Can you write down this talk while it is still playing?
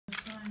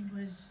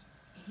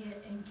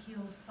and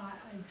killed by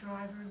a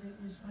driver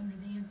that was under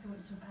the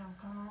influence of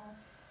alcohol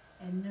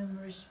and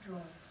numerous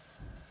drugs.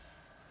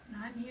 And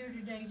I'm here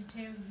today to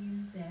tell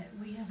you that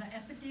we have an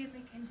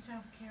epidemic in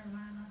South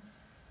Carolina,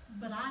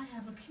 but I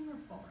have a cure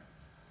for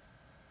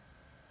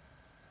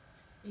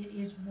it. It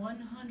is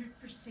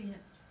 100%.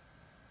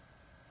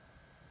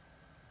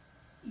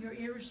 You're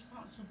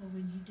irresponsible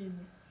when you do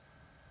it.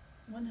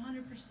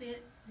 100%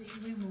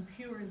 that we will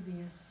cure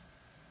this.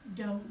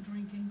 Don't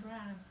drink and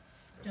drive.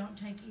 Don't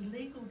take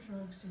illegal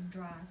drugs and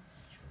drive.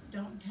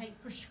 Don't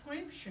take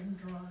prescription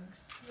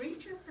drugs.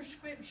 Read your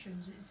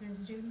prescriptions. It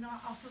says do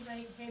not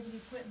operate heavy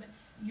equipment.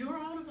 Your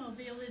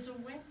automobile is a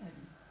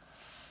weapon.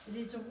 It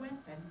is a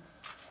weapon.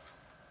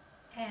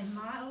 And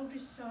my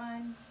oldest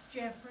son,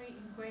 Jeffrey,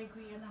 and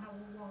Gregory and I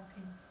were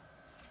walking.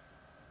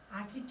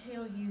 I can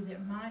tell you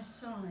that my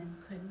son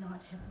could not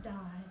have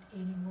died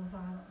any more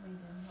violently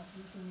than what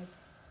he did.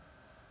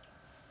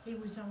 He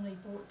was only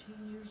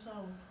 14 years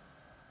old.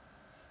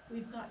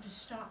 We've got to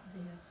stop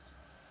this.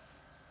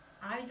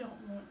 I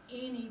don't want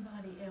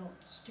anybody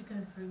else to go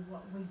through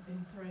what we've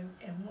been through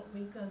and what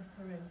we go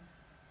through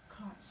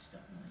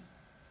constantly.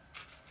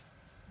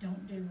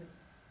 Don't do it.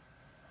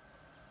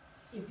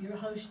 If you're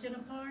hosting a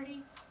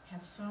party,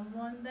 have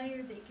someone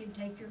there that can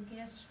take your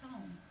guests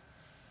home.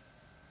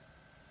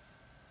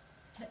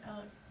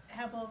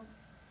 Have a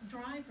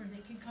driver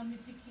that can come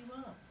and pick you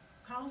up.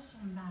 Call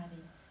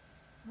somebody.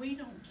 We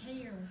don't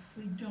care.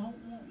 We don't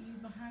want you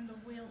behind the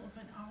wheel of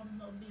an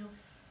automobile.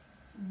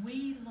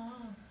 We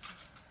love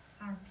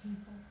our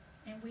people,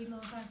 and we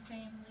love our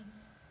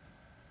families,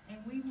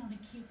 and we want to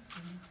keep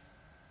them.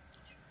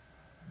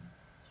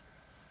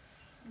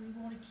 We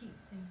want to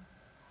keep them.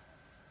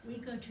 We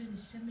go to the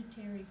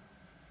cemetery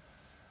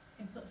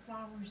and put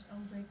flowers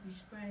on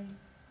Gregory's grave,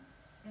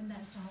 and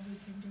that's all we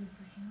can do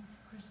for him for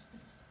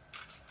Christmas.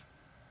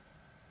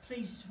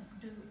 Please don't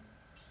do it.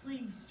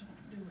 Please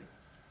don't do it.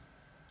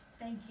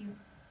 Thank you.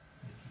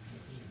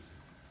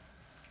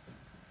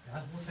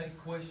 Guys, we'll take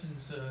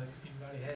questions if anybody has.